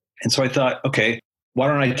And so I thought, okay, why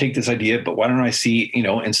don't I take this idea, but why don't I see,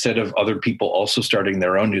 instead of other people also starting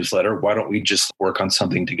their own newsletter, why don't we just work on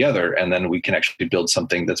something together? And then we can actually build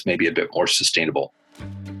something that's maybe a bit more sustainable.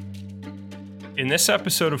 In this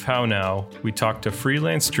episode of How Now, we talk to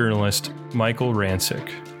freelance journalist Michael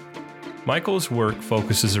Rancic. Michael's work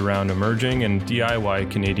focuses around emerging and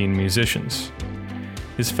DIY Canadian musicians.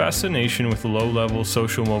 His fascination with low-level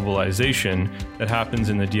social mobilization that happens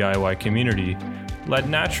in the DIY community led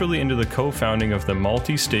naturally into the co-founding of the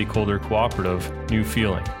multi-stakeholder cooperative New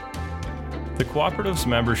Feeling. The cooperative's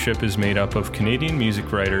membership is made up of Canadian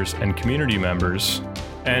music writers and community members,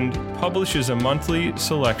 and publishes a monthly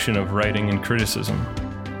selection of writing and criticism.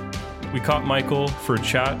 We caught Michael for a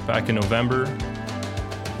chat back in November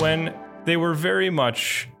when they were very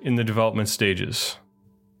much in the development stages.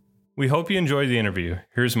 We hope you enjoyed the interview.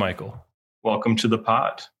 Here's Michael. Welcome to the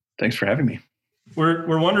pod. Thanks for having me.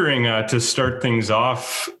 We're wondering to start things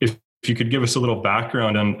off, if you could give us a little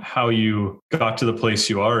background on how you got to the place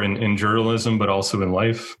you are in journalism, but also in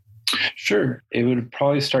life. Sure. It would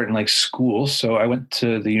probably start in school. So I went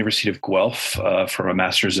to the University of Guelph for a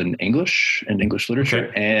master's in English literature.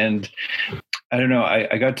 Okay. And I don't know,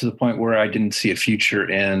 I got to the point where I didn't see a future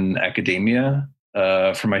in academia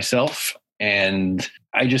for myself. And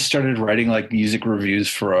I just started writing music reviews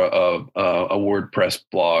for a WordPress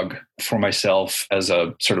blog for myself as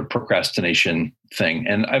a sort of procrastination thing.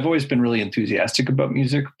 And I've always been really enthusiastic about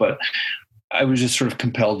music, but I was just sort of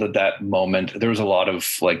compelled at that moment. There was a lot of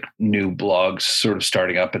new blogs sort of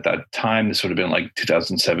starting up at that time. This would have been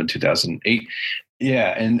 2007, 2008.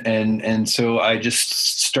 Yeah. And so I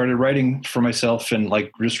just started writing for myself and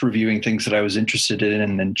just reviewing things that I was interested in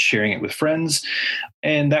and then sharing it with friends.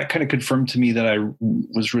 And that kind of confirmed to me that I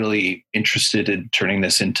was really interested in turning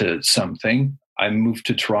this into something. I moved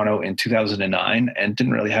to Toronto in 2009 and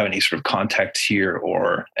didn't really have any sort of contacts here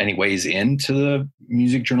or any ways into the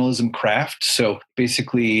music journalism craft. So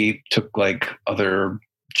basically took other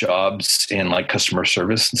jobs in customer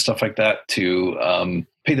service and stuff like that to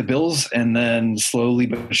pay the bills. And then slowly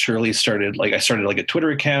but surely I started a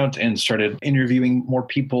Twitter account and started interviewing more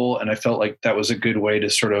people. And I felt like that was a good way to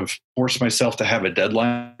sort of force myself to have a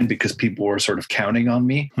deadline because people were sort of counting on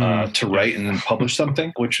me to write and then publish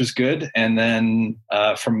something, which was good. And then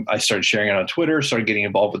I started sharing it on Twitter, started getting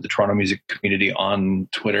involved with the Toronto music community on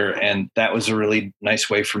Twitter. And that was a really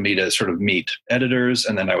nice way for me to sort of meet editors.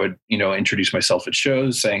 And then I would, introduce myself at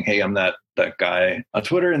shows saying, hey, I'm that guy on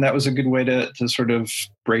Twitter. And that was a good way to sort of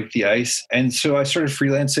break the ice. And so I started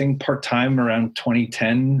freelancing part-time around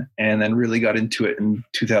 2010 and then really got into it in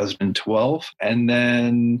 2012. And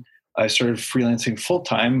then I started freelancing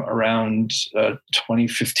full-time around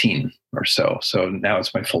 2015 or so. So now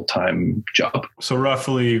it's my full-time job. So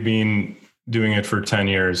roughly been doing it for 10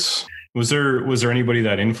 years. Was there anybody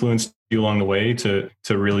that influenced you along the way to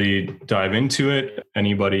really dive into it?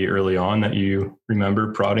 Anybody early on that you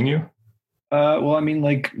remember prodding you?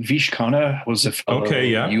 Vish Khanna was a fellow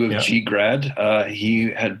U of G grad.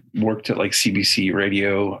 He had worked at CBC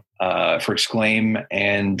Radio for Exclaim.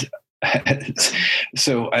 And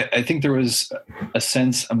so I think there was a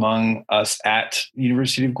sense among us at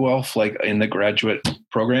University of Guelph, in the graduate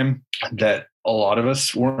program, that a lot of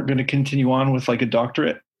us weren't going to continue on with a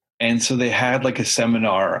doctorate. And so they had a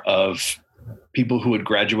seminar of people who had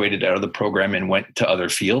graduated out of the program and went to other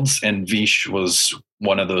fields. And Vish was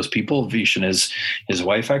one of those people, Vish and his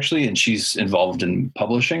wife actually, and she's involved in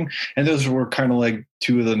publishing. And those were kind of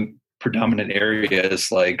two of the predominant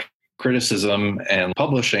areas, criticism and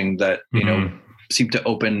publishing, that, seemed to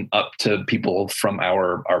open up to people from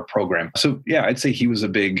our program. So yeah, I'd say he was a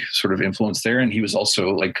big sort of influence there. And he was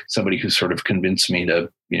also somebody who sort of convinced me to,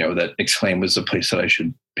 that Exclaim was the place that I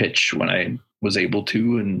should pitch when I was able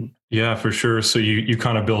to. And yeah, for sure. So you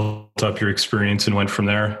kind of built up your experience and went from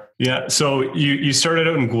there. Yeah. So you started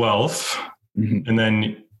out in Guelph, and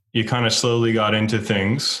then you kind of slowly got into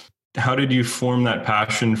things. How did you form that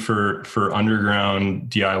passion for underground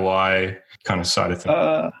DIY kind of side of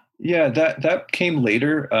things? Yeah, that came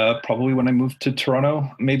later, probably when I moved to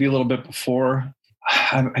Toronto, maybe a little bit before.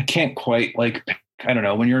 I can't quite I don't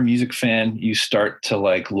know, when you're a music fan, you start to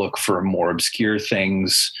look for more obscure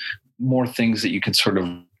things, more things that you can sort of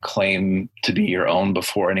claim to be your own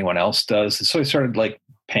before anyone else does. And so I started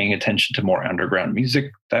paying attention to more underground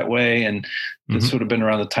music that way. And this would have been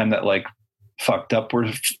around the time that Fucked Up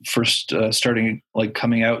were first starting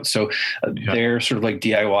coming out. So their sort of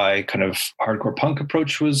DIY kind of hardcore punk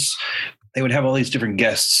approach was, they would have all these different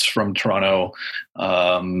guests from Toronto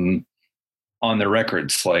on their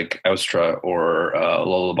records, like Austra or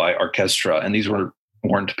Lullaby Orchestra. And these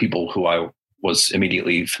weren't people who I was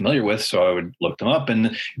immediately familiar with. So I would look them up, and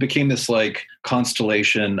it became this like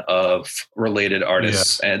constellation of related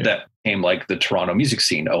artists, and that became like the Toronto music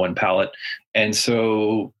scene, Owen Palette. And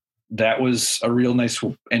so that was a real nice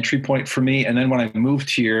entry point for me. And then when I moved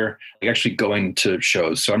here, like actually going to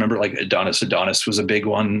shows. So I remember like Adonis was a big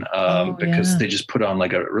one because they just put on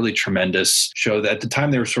like a really tremendous show that at the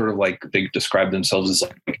time they were sort of like, they described themselves as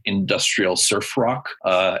like industrial surf rock.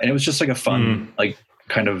 And it was just like a fun, like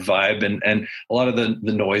kind of vibe. And a lot of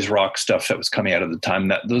the noise rock stuff that was coming out at the time,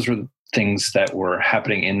 that those were things that were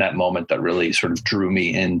happening in that moment that really sort of drew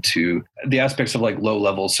me into the aspects of like low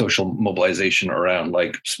level social mobilization around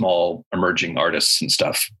like small emerging artists and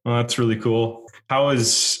stuff. Well, that's really cool. How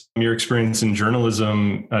has your experience in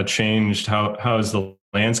journalism changed? How has the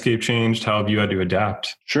landscape changed? How have you had to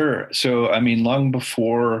adapt? Sure. So, I mean, long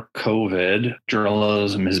before COVID,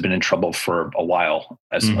 journalism has been in trouble for a while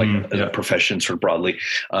as a profession sort of broadly.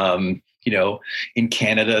 You know, in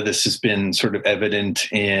Canada, this has been sort of evident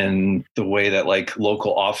in the way that like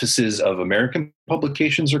local offices of American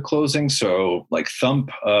publications are closing. So like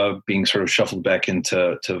Thump being sort of shuffled back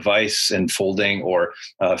into Vice and folding, or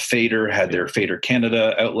Fader had their Fader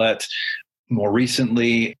Canada outlet. More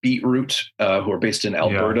recently, Beetroot, who are based in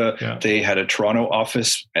Alberta, they had a Toronto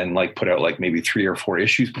office and like put out like maybe 3 or 4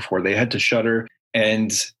 issues before they had to shutter.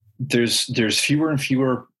 And there's fewer and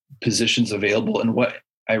fewer positions available. And what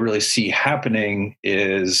I really see happening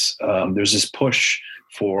is there's this push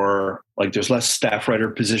for like, there's less staff writer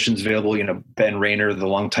positions available. You know, Ben Rayner, the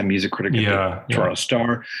longtime music critic at the Toronto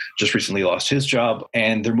Star, just recently lost his job,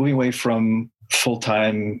 and they're moving away from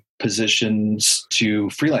full-time positions to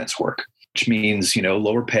freelance work, which means, you know,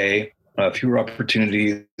 lower pay, fewer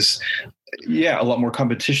opportunities, a lot more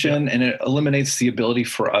competition, and it eliminates the ability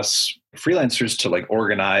for us freelancers to like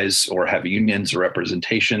organize or have unions or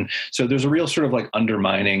representation. So there's a real sort of like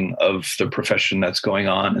undermining of the profession that's going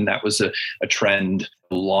on. And that was a trend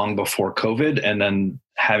long before COVID. And then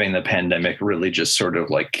having the pandemic really just sort of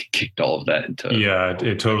like kicked all of that into. Yeah,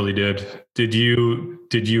 it totally did. Did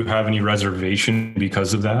you have any reservation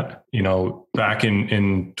because of that? You know, back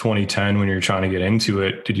in 2010, when you were trying to get into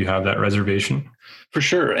it, did you have that reservation? For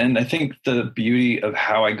sure. And I think the beauty of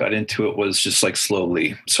how I got into it was just like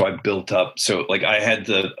slowly. So I built up. So like I had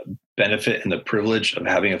the benefit and the privilege of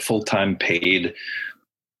having a full-time paid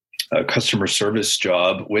customer service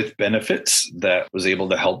job with benefits that was able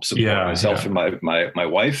to help support myself and my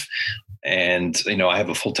wife. And, you know, I have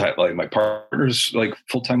a full-time, like my partner's like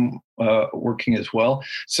full-time working as well.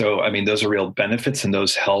 So, I mean, those are real benefits, and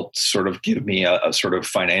those helped sort of give me a sort of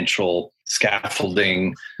financial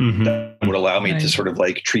scaffolding that would allow me to sort of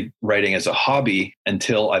like treat writing as a hobby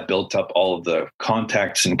until I built up all of the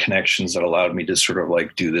contacts and connections that allowed me to sort of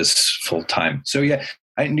like do this full time. So yeah,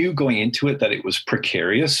 I knew going into it that it was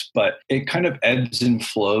precarious, but it kind of ebbs and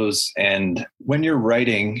flows. And when you're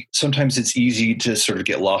writing, sometimes it's easy to sort of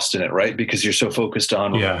get lost in it, right? Because you're so focused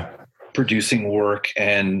on producing work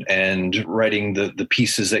and writing the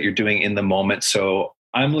pieces that you're doing in the moment. So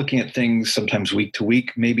I'm looking at things sometimes week to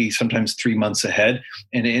week, maybe sometimes 3 months ahead.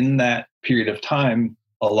 And in that period of time,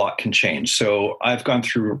 a lot can change. So I've gone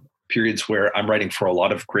through periods where I'm writing for a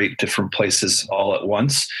lot of great different places all at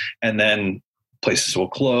once. And then places will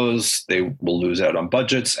close, they will lose out on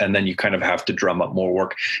budgets, and then you kind of have to drum up more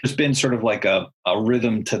work. There's been sort of like a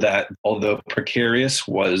rhythm to that, although precarious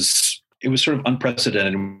it was sort of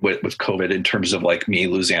unprecedented with COVID in terms of like me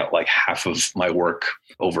losing out like half of my work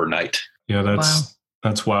overnight. Yeah,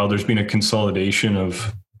 that's wild. There's been a consolidation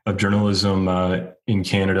of journalism in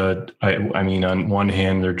Canada. I mean, on one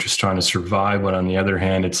hand, they're just trying to survive, but on the other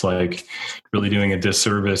hand, it's like really doing a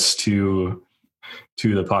disservice to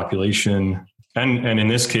the population. And in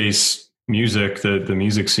this case, music, the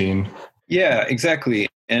music scene. Yeah, exactly.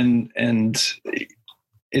 And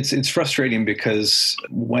it's frustrating because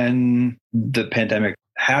when the pandemic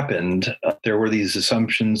happened, there were these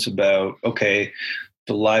assumptions about, okay,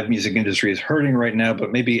 the live music industry is hurting right now,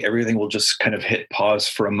 but maybe everything will just kind of hit pause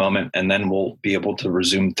for a moment and then we'll be able to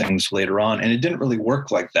resume things later on. And it didn't really work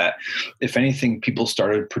like that. If anything, people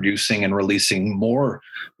started producing and releasing more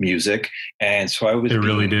music. And so I was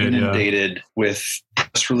inundated with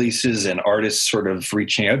press releases and artists sort of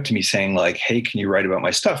reaching out to me saying like, hey, can you write about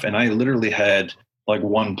my stuff? And I literally had like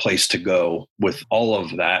one place to go with all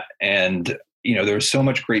of that. And, you know, there was so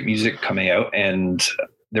much great music coming out and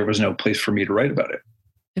there was no place for me to write about it.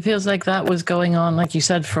 It feels like that was going on, like you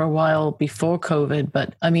said, for a while before COVID.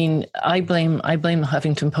 But I mean, I blame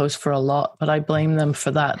Huffington Post for a lot, but I blame them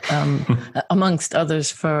for that, amongst others,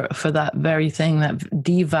 for that very thing, that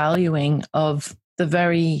devaluing of the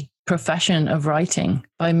very profession of writing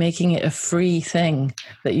by making it a free thing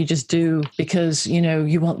that you just do because,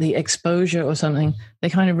 you want the exposure or something. They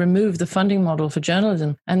kind of removed the funding model for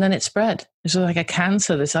journalism, and then it spread. It's like a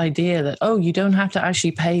cancer, this idea that, you don't have to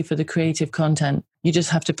actually pay for the creative content. You just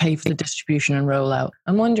have to pay for the distribution and rollout.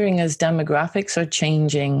 I'm wondering, as demographics are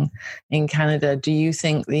changing in Canada, do you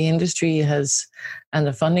think the industry has and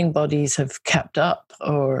the funding bodies have kept up,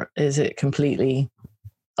 or is it completely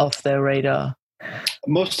off their radar?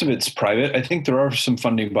 Most of it's private. I think there are some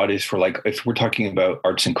funding bodies for, like, if we're talking about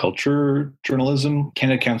arts and culture journalism,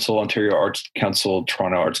 Canada Council, Ontario Arts Council,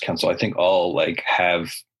 Toronto Arts Council, I think all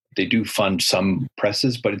they do fund some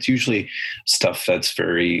presses, but it's usually stuff that's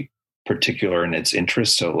very particular in its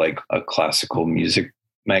interest. So like a classical music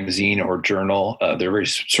magazine or journal, they're very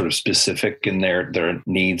sort of specific in their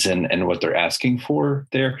needs and what they're asking for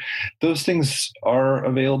there. Those things are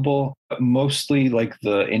available. Mostly like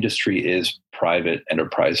the industry is private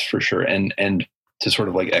enterprise for sure. And to sort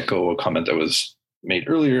of like echo a comment that was made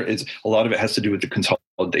earlier, is a lot of it has to do with the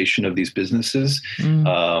consolidation of these businesses.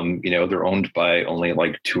 They're owned by only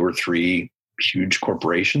like 2 or 3 huge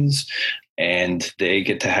corporations, and they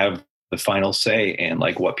get to have the final say in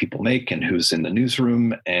like what people make and who's in the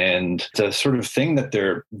newsroom, and the sort of thing that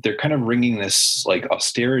they're kind of ringing this like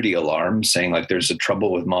austerity alarm, saying like there's a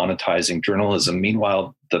trouble with monetizing journalism.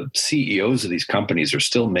 Meanwhile, the CEOs of these companies are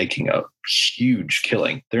still making a huge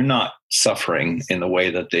killing. They're not suffering in the way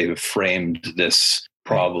that they've framed this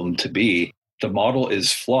problem to be. The model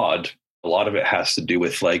is flawed. A lot of it has to do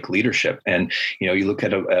with like leadership. And, you look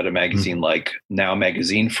at a magazine like Now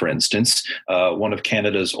Magazine, for instance, one of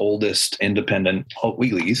Canada's oldest independent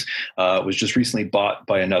weeklies was just recently bought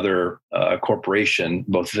by another corporation,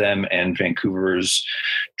 both them and Vancouver's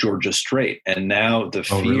Georgia Straight. And now the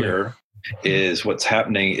fear is what's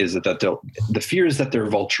happening is that the fear is that they're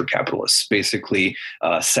vulture capitalists, basically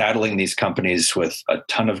saddling these companies with a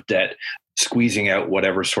ton of debt, squeezing out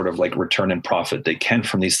whatever sort of like return and profit they can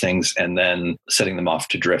from these things, and then setting them off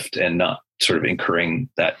to drift and not sort of incurring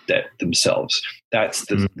that debt themselves. That's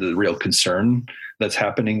the real concern that's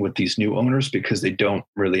happening with these new owners, because they don't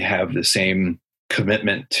really have the same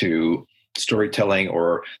commitment to storytelling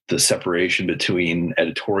or the separation between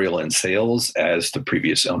editorial and sales as the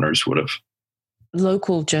previous owners would have.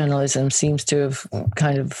 Local journalism seems to have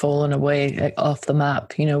kind of fallen away off the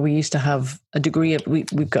map. We used to have a degree of,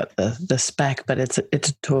 we've got the spec, but it's a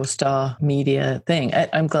Torstar media thing.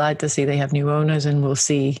 I'm glad to see they have new owners, and we'll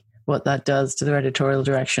see what that does to their editorial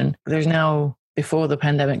direction. There's now, before the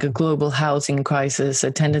pandemic, a global housing crisis,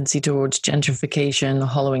 a tendency towards gentrification,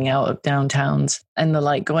 hollowing out of downtowns, and the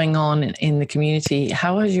like going on in the community.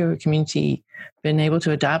 How has your community been able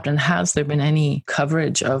to adapt, and has there been any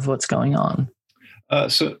coverage of what's going on?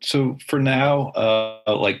 So for now,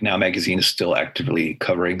 like Now Magazine is still actively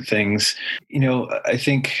covering things. I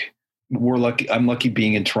think we're lucky. I'm lucky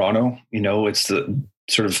being in Toronto. It's the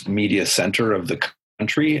sort of media center of the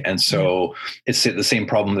country. And so it's the same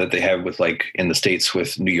problem that they have with like in the States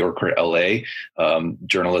with New York or LA.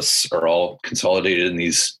 Journalists are all consolidated in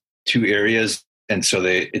these 2 areas. And so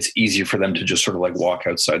it's easier for them to just sort of like walk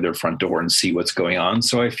outside their front door and see what's going on.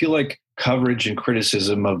 So I feel like coverage and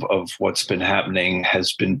criticism of what's been happening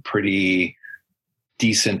has been pretty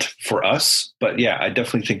decent for us. But yeah, I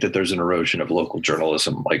definitely think that there's an erosion of local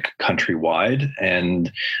journalism like countrywide,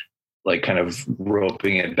 and like kind of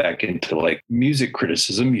roping it back into like music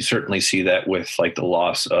criticism. You certainly see that with like the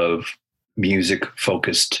loss of music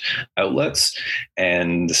focused outlets,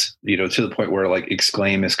 and to the point where like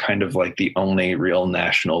Exclaim is kind of like the only real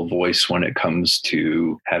national voice when it comes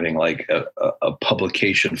to having like a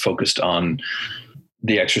publication focused on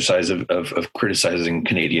the exercise of criticizing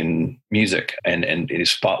Canadian music and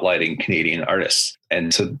spotlighting Canadian artists.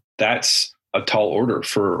 And so that's a tall order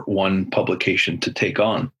for one publication to take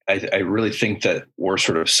on. I really think that we're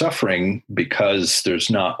sort of suffering because there's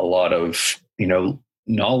not a lot of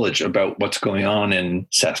knowledge about what's going on in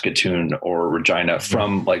Saskatoon or Regina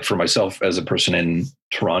from like, for myself as a person in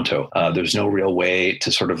Toronto, there's no real way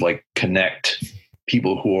to sort of like connect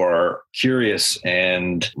people who are curious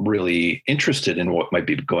and really interested in what might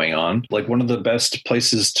be going on. Like one of the best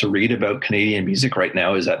places to read about Canadian music right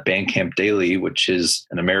now is at Bandcamp Daily, which is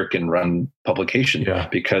an American run publication,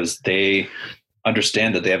 because they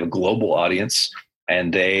understand that they have a global audience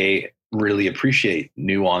and they really appreciate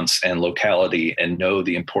nuance and locality and know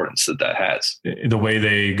the importance that has. The way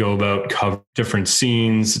they go about cover different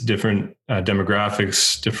scenes, different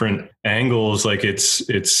demographics, different angles, like it's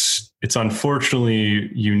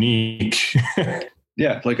unfortunately unique.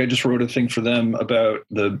 Yeah, like I just wrote a thing for them about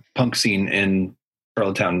the punk scene in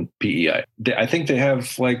Charlottetown PEI. I think they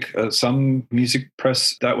have like some music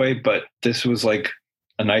press that way, but this was like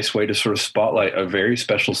a nice way to sort of spotlight a very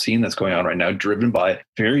special scene that's going on right now, driven by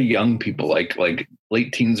very young people, like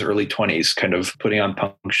late teens, early 20s, kind of putting on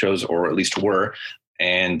punk shows, or at least were,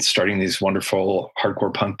 and starting these wonderful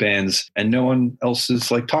hardcore punk bands, and no one else is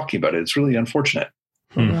like talking about it. It's really unfortunate.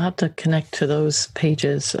 We'll have to connect to those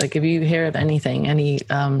pages. Like if you hear of anything, any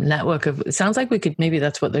network of, it sounds like we could, maybe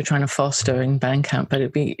that's what they're trying to foster in Bandcamp, but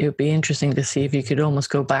it'd be interesting to see if you could almost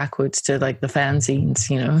go backwards to like the fanzines,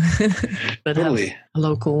 you know, but totally. Have a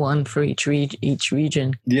local one for each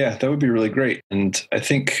region. Yeah, that would be really great. And I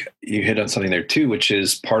think you hit on something there too, which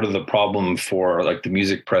is part of the problem for like the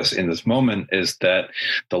music press in this moment, is that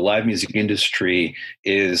the live music industry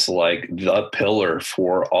is like the pillar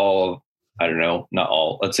for all, I don't know, not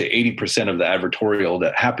all, let's say 80% of the advertorial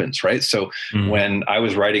that happens, right? So when I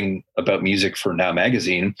was writing about music for Now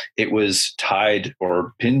Magazine, it was tied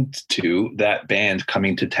or pinned to that band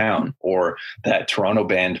coming to town, or that Toronto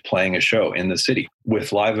band playing a show in the city.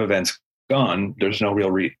 With live events gone, there's no real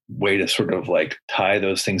way to sort of like tie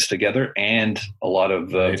those things together. And a lot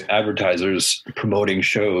of the advertisers promoting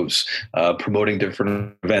shows, promoting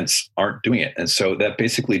different events aren't doing it. And so that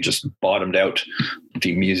basically just bottomed out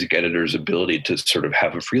the music editor's ability to sort of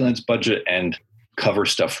have a freelance budget and cover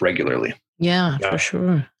stuff regularly. Yeah, for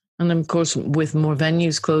sure. And of course, with more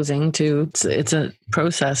venues closing too, it's a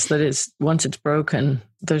process that is, once it's broken,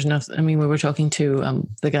 there's nothing. I mean, we were talking to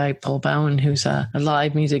the guy, Paul Bowen, who's a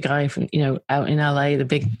live music guy from, you know, out in LA, the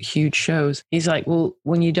big, huge shows. He's like, well,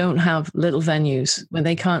 when you don't have little venues,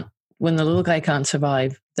 when the little guy can't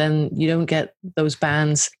survive, then you don't get those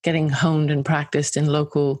bands getting honed and practiced in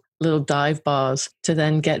local little dive bars to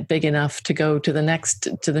then get big enough to go to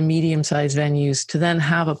the medium-sized venues, to then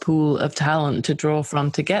have a pool of talent to draw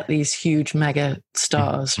from to get these huge mega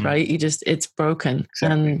stars, right? It's broken.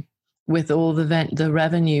 Exactly. And with all the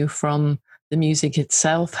revenue from the music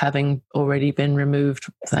itself having already been removed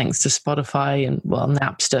thanks to Spotify and, well,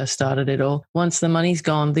 Napster started it all. Once the money's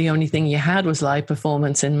gone, the only thing you had was live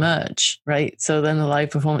performance and merch, right? So then the live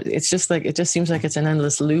performance, it's just like, it just seems like it's an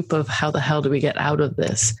endless loop of how the hell do we get out of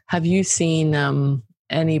this? Have you seen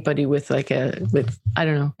anybody with I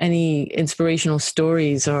don't know, any inspirational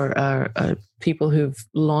stories or people who've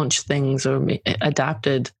launched things or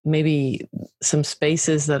adapted maybe some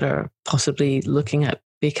spaces that are possibly looking at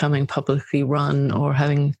becoming publicly run or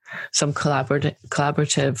having some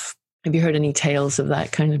collaborative? Have you heard any tales of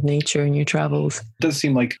that kind of nature in your travels? It does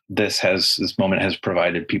seem like this moment has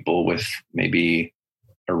provided people with maybe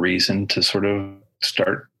a reason to sort of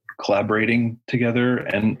start collaborating together.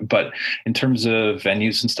 But in terms of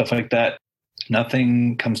venues and stuff like that,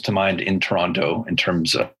 nothing comes to mind in Toronto in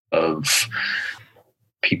terms of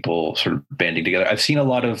people sort of banding together. I've seen a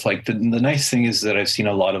lot of like, the nice thing is that I've seen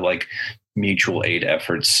a lot of like mutual aid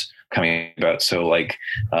efforts coming about. So like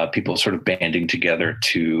people sort of banding together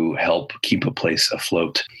to help keep a place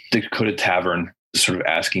afloat. The Dakota Tavern sort of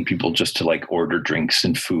asking people just to like order drinks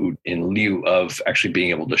and food in lieu of actually being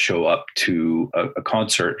able to show up to a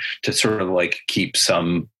concert, to sort of like keep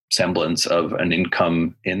some semblance of an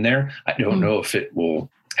income in there. I don't know if it will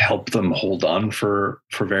help them hold on for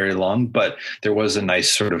very long, but there was a nice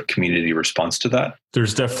sort of community response to that.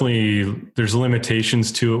 There's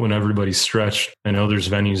limitations to it when everybody's stretched. I know there's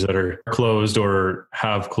venues that are closed or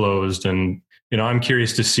have closed, and you know, I'm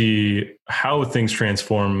curious to see how things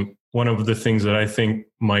transform. One of the things that I think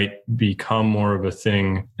might become more of a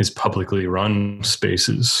thing is publicly run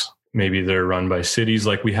spaces. Maybe they're run by cities.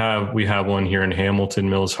 Like we have one here in Hamilton,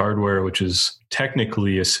 Mills Hardware, which is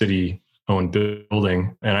technically a city-owned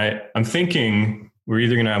building. And I'm thinking we're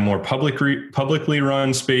either going to have more publicly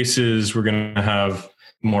run spaces. We're going to have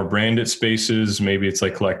more branded spaces. Maybe it's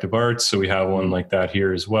like Collective Arts. So we have one like that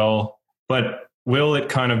here as well. But will it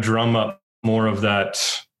kind of drum up more of that,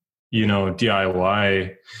 you know,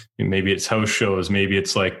 DIY? Maybe it's house shows. Maybe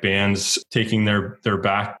it's like bands taking their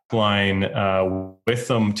back line with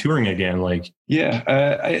them touring again. Like, yeah,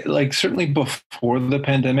 I like certainly before the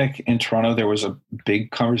pandemic in Toronto, there was a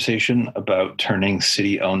big conversation about turning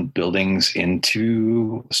city-owned buildings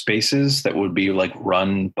into spaces that would be like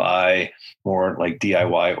run by more like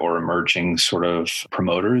DIY or emerging sort of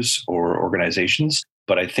promoters or organizations.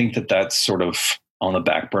 But I think that that's sort of on the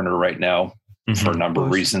back burner right now for a number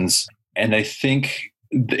of reasons. And I think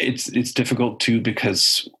it's difficult too,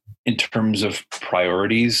 because in terms of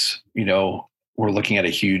priorities, you know, we're looking at a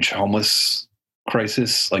huge homeless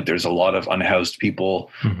crisis. Like there's a lot of unhoused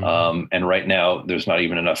people. And right now there's not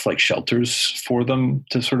even enough like shelters for them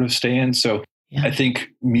to sort of stay in. So Yeah. I think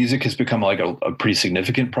music has become like a pretty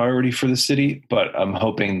significant priority for the city, but I'm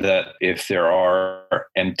hoping that if there are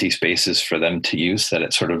empty spaces for them to use, that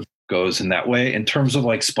it sort of goes in that way. In terms of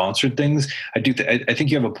like sponsored things, I think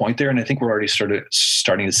you have a point there, and I think we're already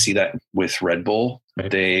starting to see that with Red Bull. Right.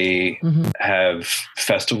 They have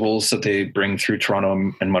festivals that they bring through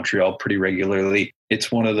Toronto and Montreal pretty regularly. It's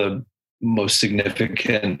one of the most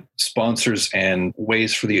significant sponsors and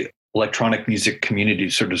ways for the electronic music community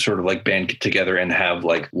to sort of like band together and have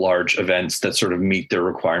like large events that sort of meet their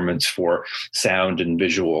requirements for sound and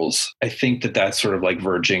visuals. I think that that's sort of like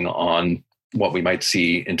verging on what we might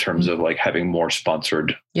see in terms of like having more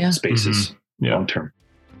sponsored spaces long term.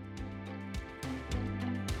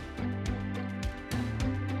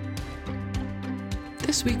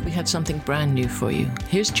 This week we had something brand new for you.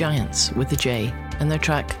 Here's Giants with a J and their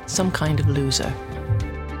track Some Kind of Loser.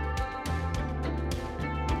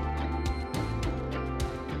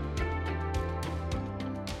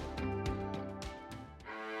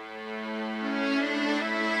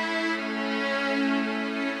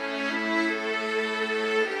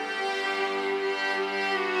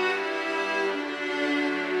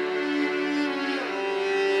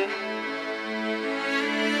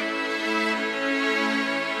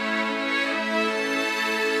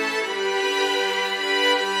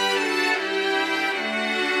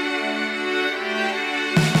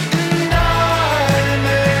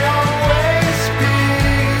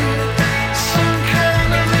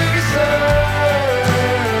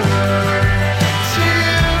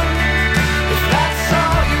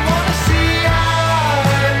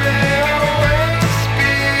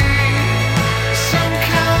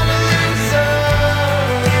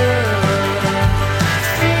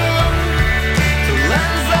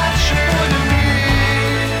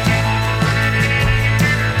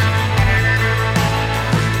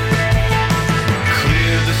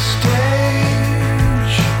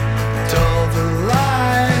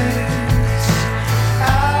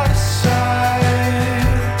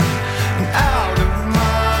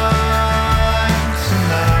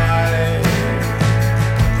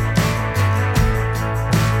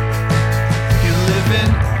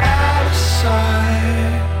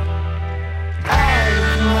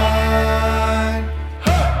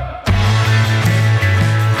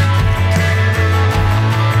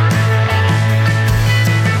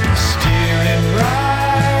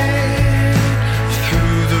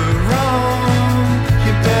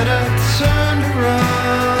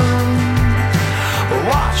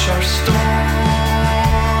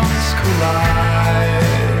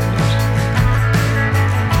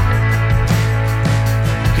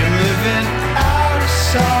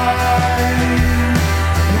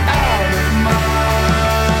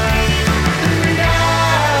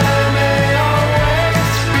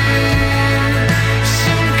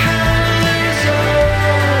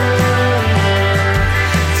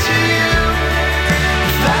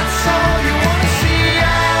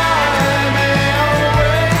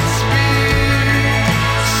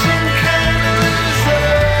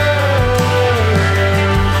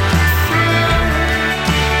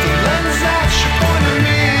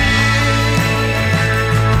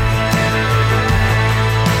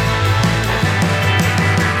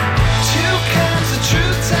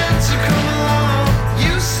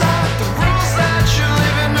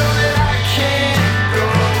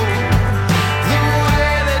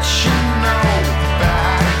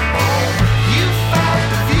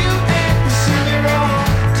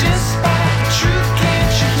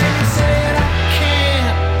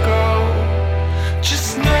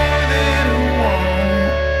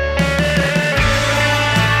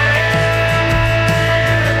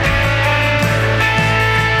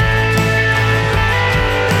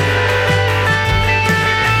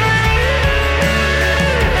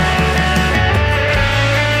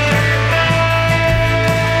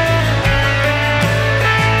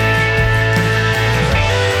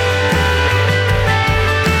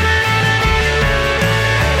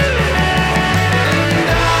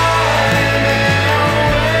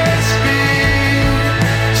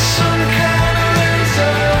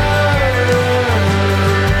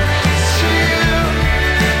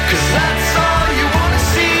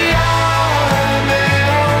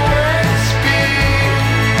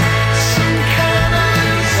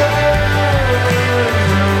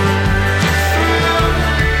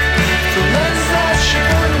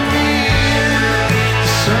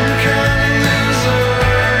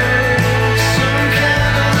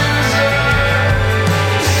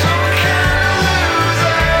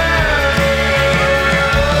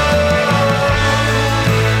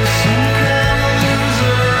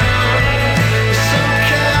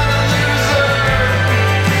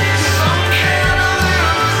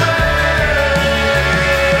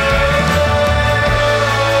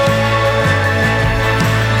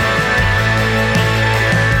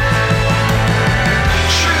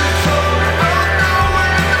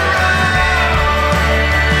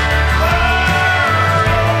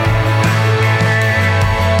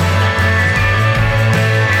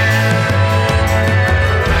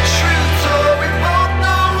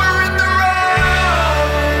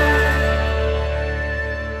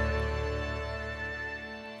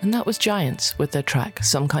 was Giants with their track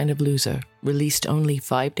Some Kind of Loser, released only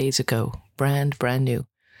 5 days ago, brand new.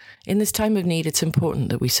 In this time of need, it's important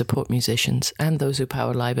that we support musicians and those who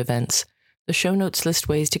power live events. The show notes list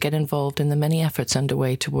ways to get involved in the many efforts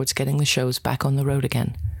underway towards getting the shows back on the road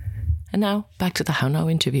again. And now, back to the How Now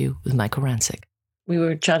interview with Michael Rancic. We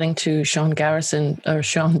were chatting to Sean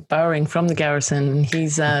Bowering from the Garrison, and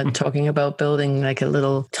he's talking about building like a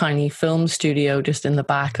little tiny film studio just in the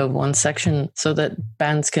back of one section so that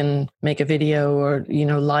bands can make a video or,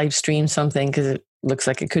 live stream something, because it looks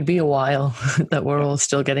like it could be a while that we're all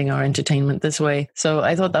still getting our entertainment this way. So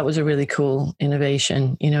I thought that was a really cool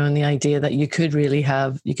innovation, and the idea that you could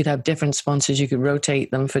have different sponsors, you could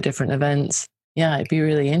rotate them for different events. Yeah, it'd be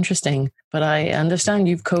really interesting. But I understand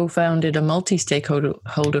you've co-founded a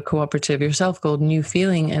multi-stakeholder cooperative yourself called New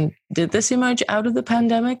Feeling. And did this emerge out of the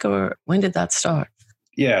pandemic, or when did that start?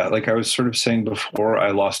 Yeah, like I was sort of saying before,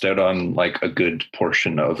 I lost out on like a good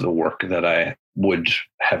portion of the work that I would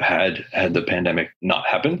have had the pandemic not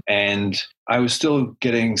happened. And I was still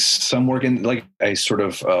getting some work in, like I sort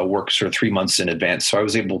of worked sort of 3 months in advance. So I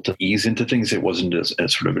was able to ease into things. It wasn't as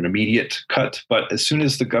sort of an immediate cut. But as soon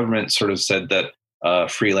as the government sort of said that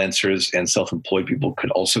freelancers and self-employed people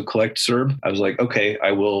could also collect CERB, I was like, okay,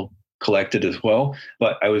 I will collect it as well.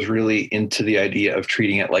 But I was really into the idea of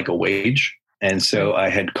treating it like a wage. And so I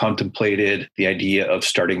had contemplated the idea of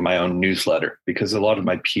starting my own newsletter, because a lot of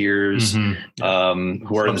my peers who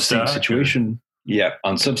are in the same situation,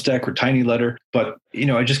 on Substack or TinyLetter. But,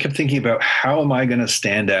 I just kept thinking about how am I going to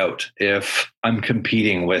stand out if I'm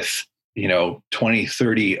competing with, 20,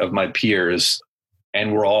 30 of my peers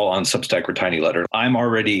and we're all on Substack or TinyLetter. I'm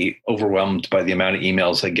already overwhelmed by the amount of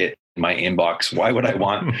emails I get in my inbox. Why would I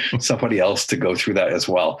want somebody else to go through that as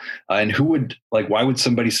well? And why would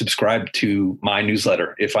somebody subscribe to my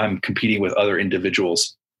newsletter if I'm competing with other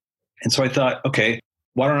individuals? And so I thought, okay,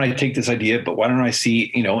 why don't I take this idea, but why don't I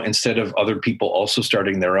see, instead of other people also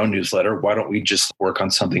starting their own newsletter, why don't we just work on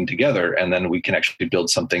something together? And then we can actually build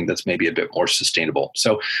something that's maybe a bit more sustainable.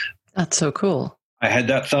 So that's so cool. I had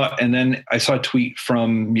that thought. And then I saw a tweet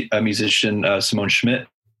from a musician, Simone Schmidt,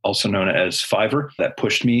 also known as Fiverr, that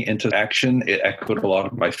pushed me into action. It echoed a lot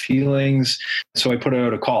of my feelings. So I put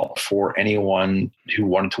out a call for anyone who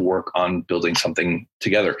wanted to work on building something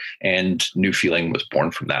together. And New Feeling was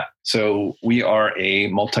born from that. So we are a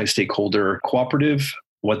multi-stakeholder cooperative.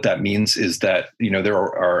 What that means is that, there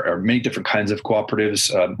are many different kinds of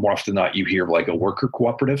cooperatives. More often than not, you hear like a worker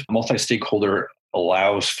cooperative. Multi-stakeholder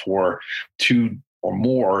allows for 2 or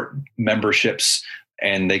more memberships,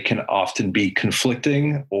 and they can often be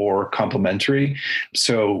conflicting or complementary.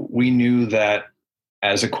 So we knew that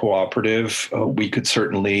as a cooperative, we could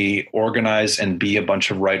certainly organize and be a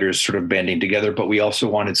bunch of writers sort of banding together, but we also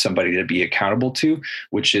wanted somebody to be accountable to,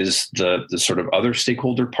 which is the sort of other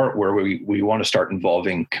stakeholder part where we want to start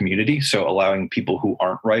involving community. So allowing people who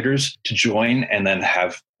aren't writers to join and then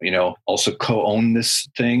have, also co-own this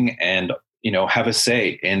thing and have a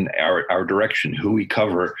say in our direction, who we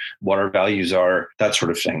cover, what our values are, that sort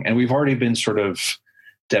of thing. And we've already been sort of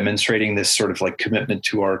demonstrating this sort of like commitment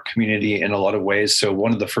to our community in a lot of ways. So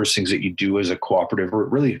one of the first things that you do as a cooperative, or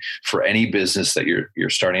really for any business that you're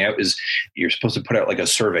starting out, is you're supposed to put out like a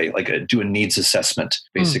survey, do a needs assessment,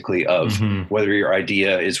 basically, of whether your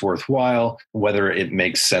idea is worthwhile, whether it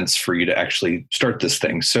makes sense for you to actually start this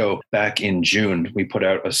thing. So back in June, we put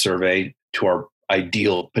out a survey to our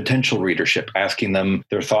ideal potential readership, asking them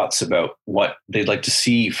their thoughts about what they'd like to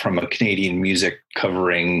see from a Canadian music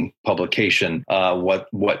covering publication,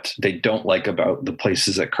 what they don't like about the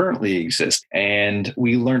places that currently exist. And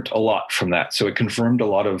we learned a lot from that. So it confirmed a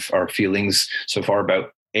lot of our feelings so far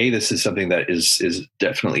about this is something that is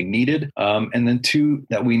definitely needed. And then 2,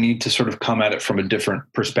 that we need to sort of come at it from a different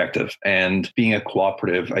perspective. And being a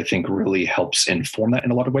cooperative, I think, really helps inform that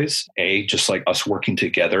in a lot of ways. Just like us working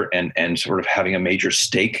together and sort of having a major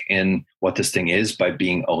stake in what this thing is by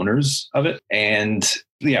being owners of it. And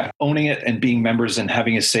owning it and being members and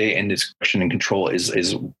having a say in discretion and control is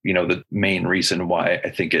the main reason why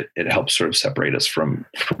I think it helps sort of separate us from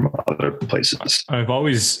other places. I've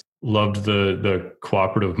always loved the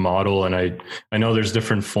cooperative model, and I know there's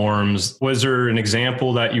different forms. Was there an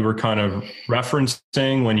example that you were kind of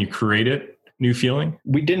referencing when you created New Feeling?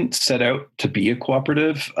 We didn't set out to be a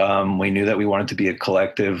cooperative. We knew that we wanted to be a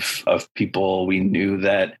collective of people. We knew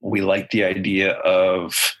that we liked the idea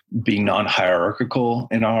of being non-hierarchical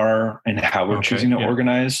in how we're choosing to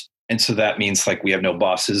organize. And so that means we have no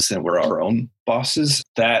bosses and we're our own bosses.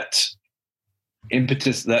 That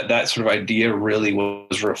impetus, that sort of idea really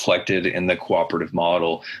was reflected in the cooperative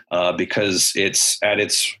model because it's at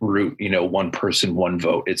its root, one person, one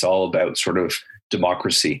vote. It's all about sort of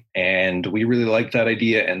democracy. And we really liked that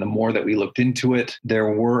idea. And the more that we looked into it,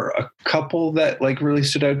 there were a couple that like really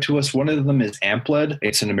stood out to us. One of them is AmpLed.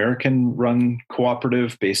 It's an American run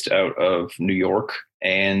cooperative based out of New York.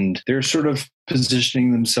 And they're sort of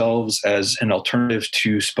positioning themselves as an alternative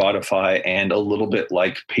to Spotify and a little bit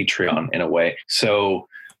like Patreon in a way. So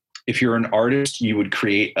if you're an artist, you would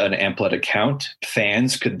create an AmpLed account.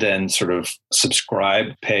 Fans could then sort of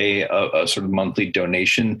subscribe, pay a sort of monthly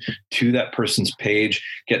donation to that person's page,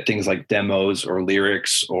 get things like demos or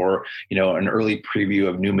lyrics or, an early preview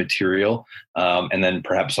of new material, and then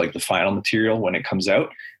perhaps like the final material when it comes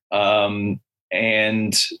out. I'm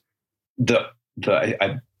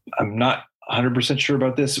not 100% sure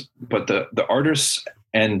about this, but the artists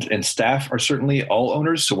and staff are certainly all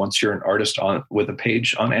owners. So once you're an artist with a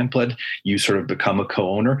page on AmpLed, you sort of become a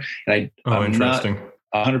co-owner. And I'm not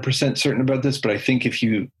 100% certain about this, but I think if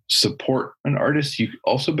you support an artist, you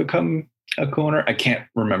also become a co-owner. I can't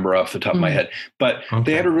remember off the top of my head, but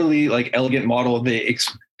they had a really like elegant model. They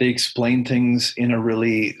explained things in a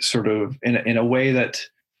really sort of in a way that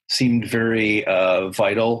seemed very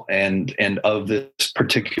vital and of this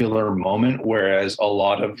particular moment, whereas a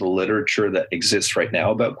lot of the literature that exists right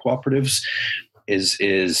now about cooperatives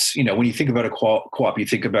is when you think about a co-op, you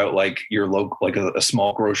think about like your local, like a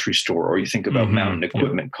small grocery store, or you think about Mountain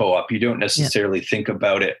Equipment Co-op. You don't necessarily think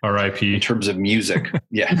about it R.I.P. in terms of music.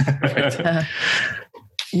 Yeah.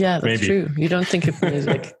 Yeah, that's true. You don't think of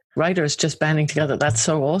music. Writers just banding together. That's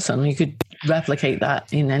so awesome. You could replicate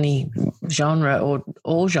that in any genre or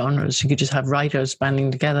all genres. You could just have writers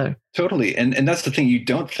banding together. Totally. And that's the thing. You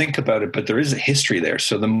don't think about it, but there is a history there.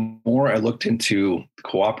 So the more I looked into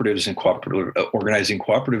cooperatives and organizing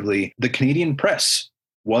cooperatively, the Canadian Press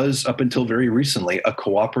was up until very recently a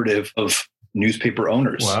cooperative of newspaper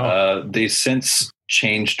owners. Wow. They since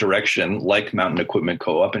changed direction like Mountain Equipment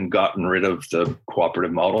Co-op and gotten rid of the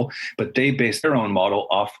cooperative model, but they based their own model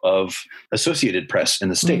off of Associated Press in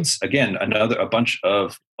the States. Again, a bunch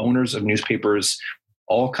of owners of newspapers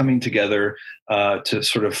all coming together to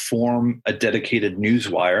sort of form a dedicated news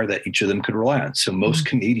wire that each of them could rely on. So most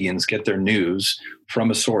Canadians get their news from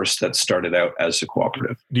a source that started out as a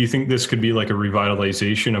cooperative. Do you think this could be like a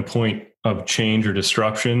revitalization, a point of change or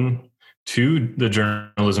disruption to the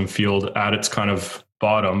journalism field at its kind of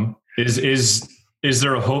bottom? Is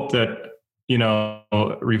there a hope that,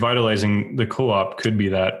 revitalizing the co-op could be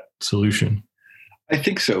that solution? I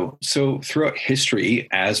think so. So throughout history,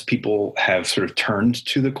 as people have sort of turned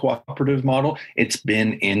to the cooperative model, it's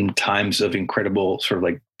been in times of incredible sort of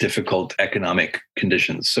like difficult economic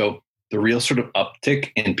conditions. So the real sort of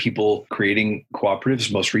uptick in people creating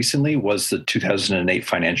cooperatives most recently was the 2008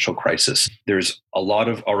 financial crisis. There's a lot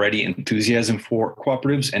of already enthusiasm for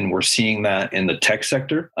cooperatives, and we're seeing that in the tech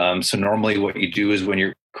sector. So normally what you do is when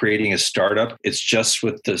you're creating a startup, it's just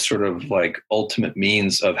with the sort of like ultimate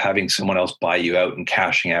means of having someone else buy you out and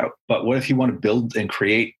cashing out. But what if you want to build and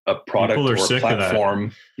create a product or a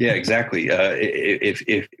platform? Yeah, exactly. What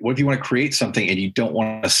if you want to create something and you don't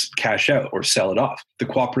want to cash out or sell it off? The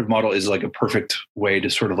cooperative model is like a perfect way to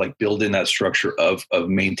sort of like build in that structure of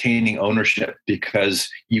maintaining ownership, because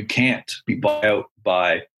you can't be bought out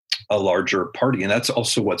by a larger party. And that's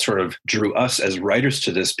also what sort of drew us as writers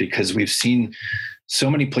to this, because we've seen so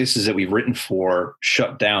many places that we've written for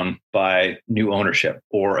shut down by new ownership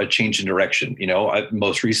or a change in direction,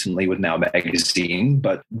 most recently with Now Magazine,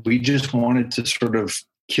 but we just wanted to sort of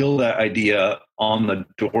kill that idea on the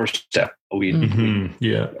doorstep. It's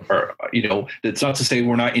not to say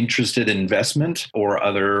we're not interested in investment or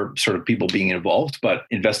other sort of people being involved, but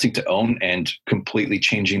investing to own and completely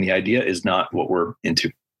changing the idea is not what we're into.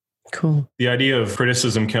 Cool. The idea of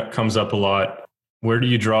criticism comes up a lot. Where do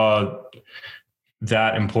you draw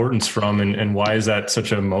that importance from, and why is that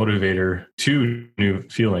such a motivator to New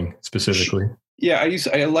Feeling specifically? Yeah,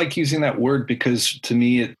 I like using that word because to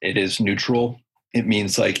me it is neutral. It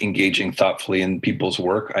means like engaging thoughtfully in people's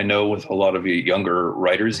work. I know with a lot of younger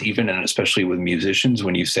writers, even and especially with musicians,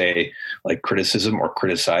 when you say like criticism or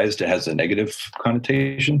criticized, it has a negative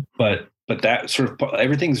connotation. But that sort of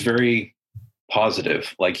everything's very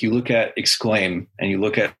positive. Like you look at Exclaim and you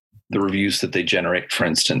look at the reviews that they generate, for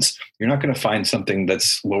instance, you're not going to find something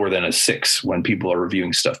that's lower than a 6 when people are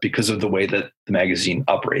reviewing stuff because of the way that the magazine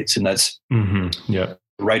operates. And that's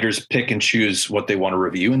writers pick and choose what they want to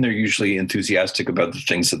review, and they're usually enthusiastic about the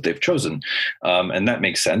things that they've chosen. And that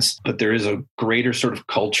makes sense. But there is a greater sort of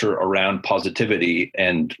culture around positivity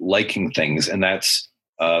and liking things. And that's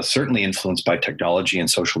certainly influenced by technology and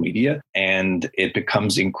social media. And it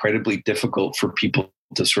becomes incredibly difficult for people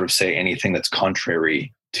to sort of say anything that's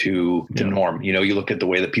contrary to the norm. You know, you look at the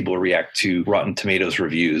way that people react to Rotten Tomatoes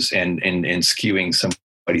reviews and skewing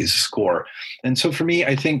somebody's score. And so for me,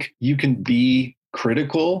 I think you can be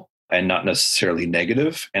critical and not necessarily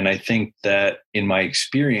negative. And I think that in my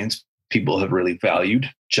experience, people have really valued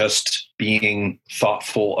just being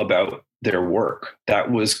thoughtful about their work.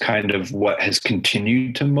 That was kind of what has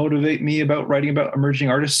continued to motivate me about writing about emerging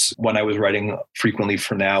artists. When I was writing frequently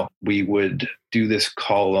for Now, we would do this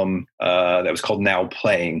column that was called Now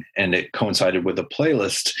Playing, and it coincided with a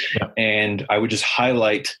playlist. Yeah. And I would just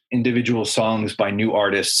highlight individual songs by new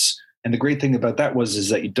artists. And the great thing about that is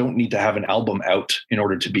that you don't need to have an album out in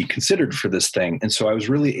order to be considered for this thing. And so I was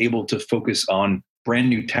really able to focus on brand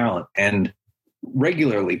new talent. And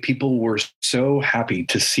regularly, people were so happy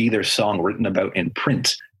to see their song written about in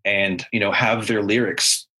print and, you know, have their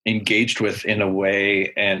lyrics engaged with in a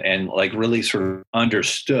way and like really sort of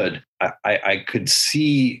understood. I could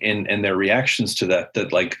see in their reactions to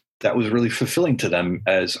that like that was really fulfilling to them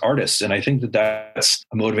as artists. And I think that that's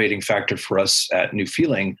a motivating factor for us at New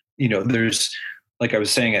Feeling. You know, there's, like I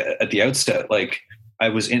was saying at the outset, like I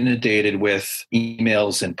was inundated with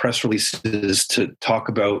emails and press releases to talk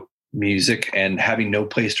about music and having no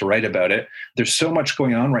place to write about it. There's so much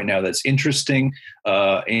going on right now that's interesting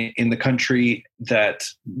in the country that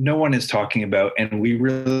no one is talking about. And we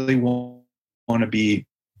really want to be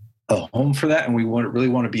a home for that. And we really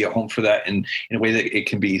want to be a home for that in a way that it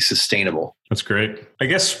can be sustainable. That's great. I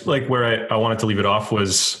guess like where I wanted to leave it off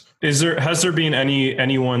was, has there been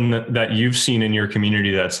anyone that you've seen in your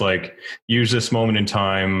community that's like used this moment in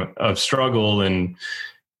time of struggle and,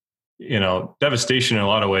 you know, devastation in a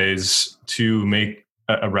lot of ways to make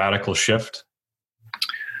a radical shift?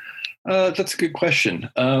 That's a good question.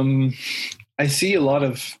 I see a lot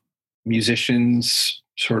of musicians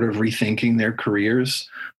sort of rethinking their careers.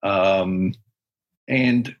 And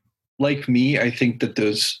like me, I think that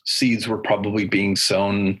those seeds were probably being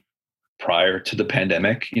sown prior to the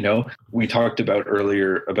pandemic. You know, we talked about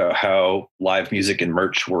earlier about how live music and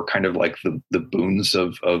merch were kind of like the boons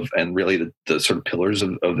of and really the sort of pillars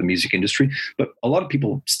of the music industry. But a lot of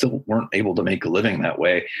people still weren't able to make a living that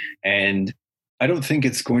way. And I don't think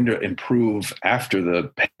it's going to improve after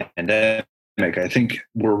the pandemic. I think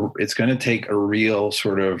it's going to take a real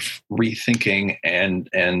sort of rethinking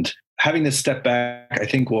and having this step back, I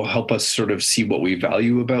think will help us sort of see what we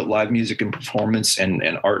value about live music and performance and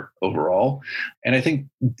art overall. And I think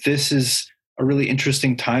this is a really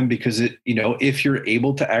interesting time because it, you know, if you're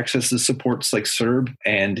able to access the supports like CERB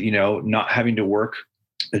and, you know, not having to work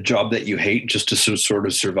a job that you hate just to sort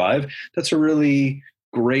of survive, that's a really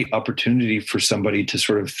great opportunity for somebody to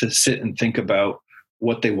sort of sit and think about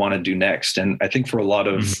what they want to do next. And I think for a lot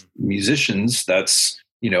of musicians, that's,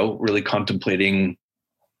 you know, really contemplating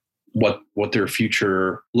what their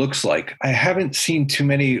future looks like. I haven't seen too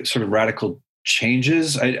many sort of radical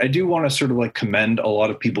changes. I do want to sort of like commend a lot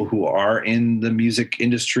of people who are in the music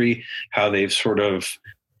industry, how they've sort of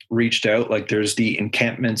reached out. Like there's the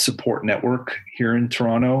Encampment Support Network here in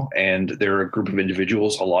Toronto, and they're a group of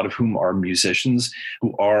individuals, a lot of whom are musicians,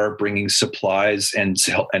 who are bringing supplies and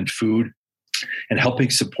food and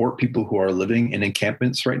helping support people who are living in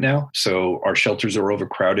encampments right now. So our shelters are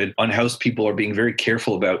overcrowded. Unhoused people are being very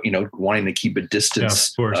careful about, you know, wanting to keep a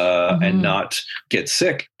distance and not get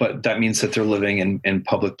sick. But that means that they're living in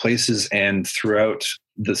public places. And throughout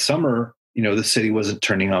the summer, you know, the city wasn't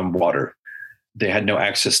turning on water. They had no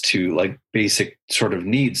access to like basic sort of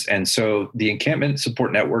needs. And so the Encampment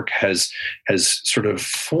Support Network has sort of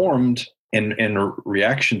formed in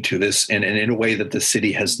reaction to this and in a way that the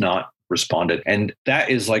city has not responded. And that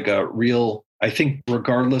is like a real, I think,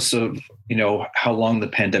 regardless of, you know, how long the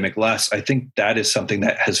pandemic lasts, I think that is something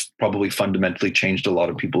that has probably fundamentally changed a lot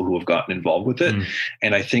of people who have gotten involved with it.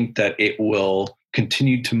 And I think that it will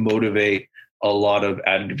continue to motivate a lot of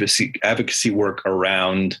advocacy work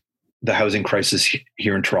around the housing crisis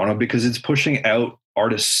here in Toronto, because it's pushing out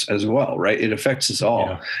artists as well, right? It affects us all.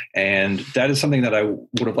 Yeah. And that is something that I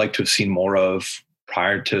would have liked to have seen more of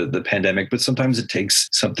prior to the pandemic, but sometimes it takes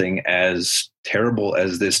something as terrible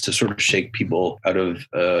as this to sort of shake people out of,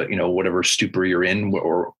 you know, whatever stupor you're in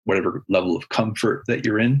or whatever level of comfort that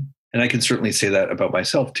you're in. And I can certainly say that about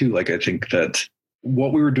myself too. Like, I think that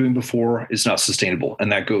what we were doing before is not sustainable. And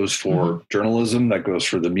that goes for journalism, that goes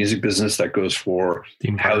for the music business, that goes for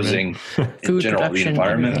housing in general, the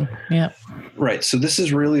environment. Yeah. Right. So this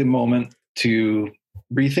is really a moment to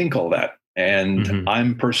rethink all that. And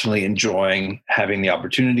I'm personally enjoying having the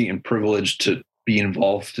opportunity and privilege to be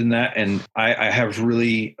involved in that. And I have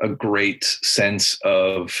really a great sense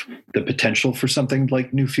of the potential for something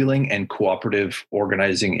like New Feeling and cooperative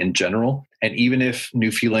organizing in general. And even if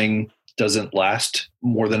New Feeling doesn't last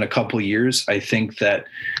more than a couple years, I think that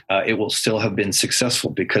it will still have been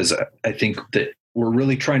successful, because I think that we're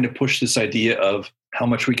really trying to push this idea of how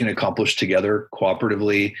much we can accomplish together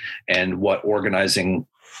cooperatively, and what organizing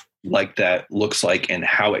like that looks like and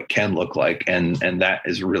how it can look like. And that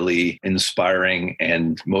is really inspiring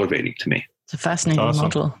and motivating to me. It's a fascinating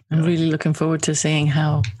model. I'm really looking forward to seeing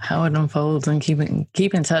how it unfolds, and keep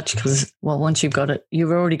in touch, because once you've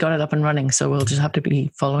already got it up and running, so we'll just have to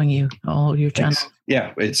be following you all your channels.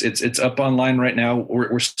 Yeah, it's up online right now.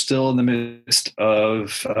 We're still in the midst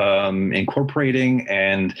of incorporating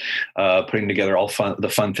and putting together all the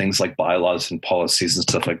fun things like bylaws and policies and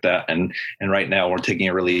stuff like that. And right now we're taking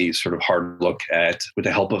a really sort of hard look at, with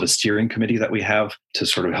the help of a steering committee that we have, to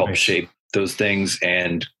sort of help shape those things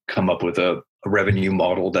and come up with a revenue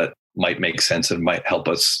model that might make sense and might help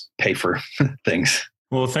us pay for things.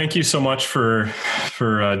 Well, thank you so much for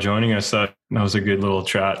joining us. That was a good little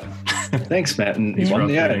chat. Thanks, Matt. And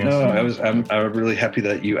I'm really happy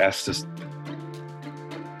that you asked us.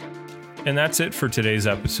 And that's it for today's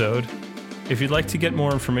episode. If you'd like to get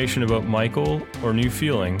more information about Michael or New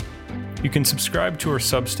Feeling, you can subscribe to our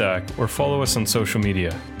Substack or follow us on social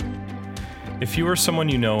media. If you or someone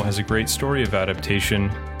you know has a great story of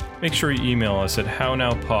adaptation, make sure you email us at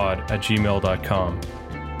hownowpod@gmail.com.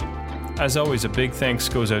 As always, a big thanks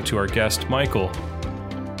goes out to our guest, Michael,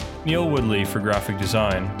 Neil Woodley for graphic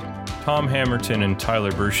design, Tom Hammerton and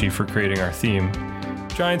Tyler Bershey for creating our theme,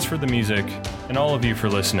 Giants for the music, and all of you for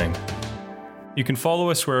listening. You can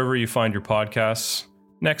follow us wherever you find your podcasts.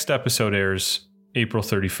 Next episode airs April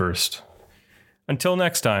 31st. Until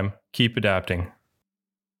next time, keep adapting.